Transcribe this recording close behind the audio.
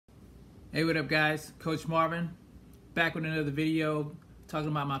Hey, what up guys? Coach Marvin back with another video talking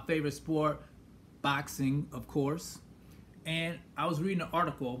about my favorite sport, boxing, of course. And I was reading an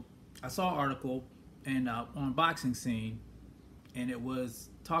article. I saw an article on Boxing Scene, and it was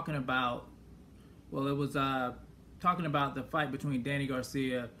talking about, talking about the fight between Danny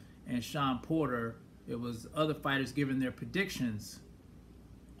Garcia and Sean Porter. It was other fighters giving their predictions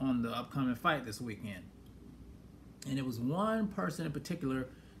on the upcoming fight this weekend. And it was one person in particular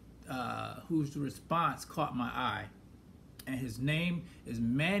whose response caught my eye, and his name is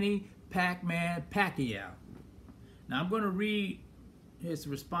Manny Pacquiao. Now I'm going to read his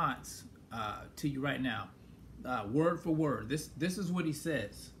response to you right now, word for word. This is what he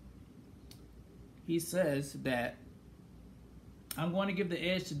says. He says that I'm going to give the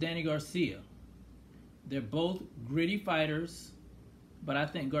edge to Danny Garcia. They're both gritty fighters, but I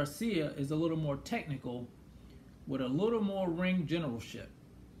think Garcia is a little more technical with a little more ring generalship.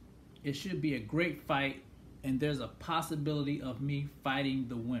 It should be a great fight, and there's a possibility of me fighting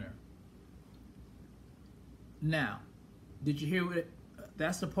the winner. Now, did you hear what?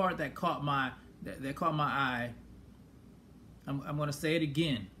 That's the part that caught my eye. I'm going to say it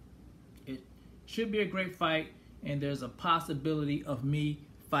again. It should be a great fight, and there's a possibility of me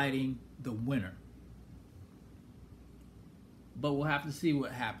fighting the winner. But we'll have to see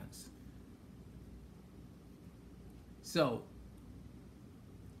what happens. So,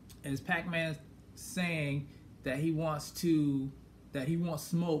 is Pac-Man saying that he wants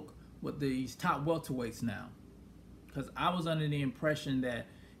smoke with these top welterweights now? Because I was under the impression that,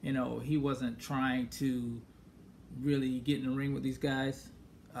 you know, he wasn't trying to really get in the ring with these guys.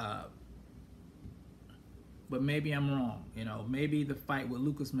 But maybe I'm wrong. You know, maybe the fight with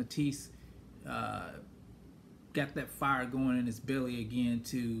Lucas Matisse got that fire going in his belly again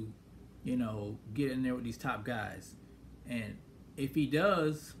to, you know, get in there with these top guys. And if he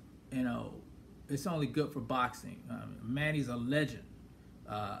does, you know, it's only good for boxing. Manny's a legend.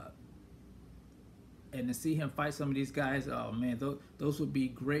 And to see him fight some of these guys, oh man, those would be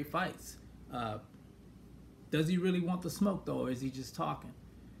great fights. Does he really want the smoke though, or is he just talking?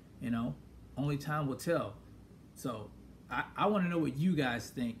 You know, only time will tell. So I want to know what you guys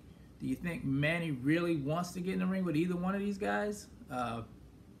think. Do you think Manny really wants to get in the ring with either one of these guys?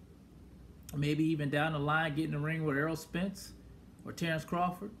 Maybe even down the line get in the ring with Errol Spence or Terrence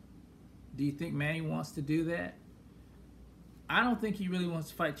Crawford? Do you think Manny wants to do that? I don't think he really wants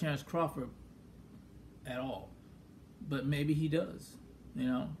to fight Terrence Crawford at all. But maybe he does. You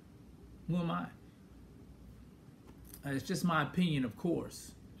know? Who am I? It's just my opinion, of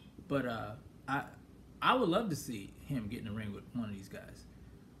course. But I would love to see him get in the ring with one of these guys.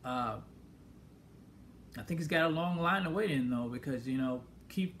 I think he's got a long line to wait in, though, because, you know,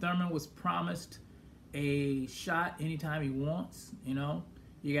 Keith Thurman was promised a shot anytime he wants, you know.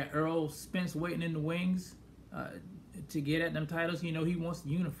 You got Errol Spence waiting in the wings to get at them titles. You know, he wants to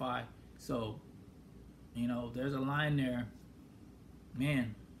unify. So, you know, there's a line there.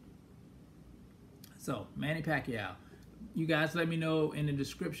 Man. So, Manny Pacquiao. You guys let me know in the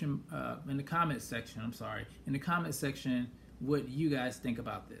description, in the comment section, in the comment section what you guys think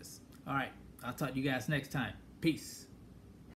about this. All right, I'll talk to you guys next time. Peace.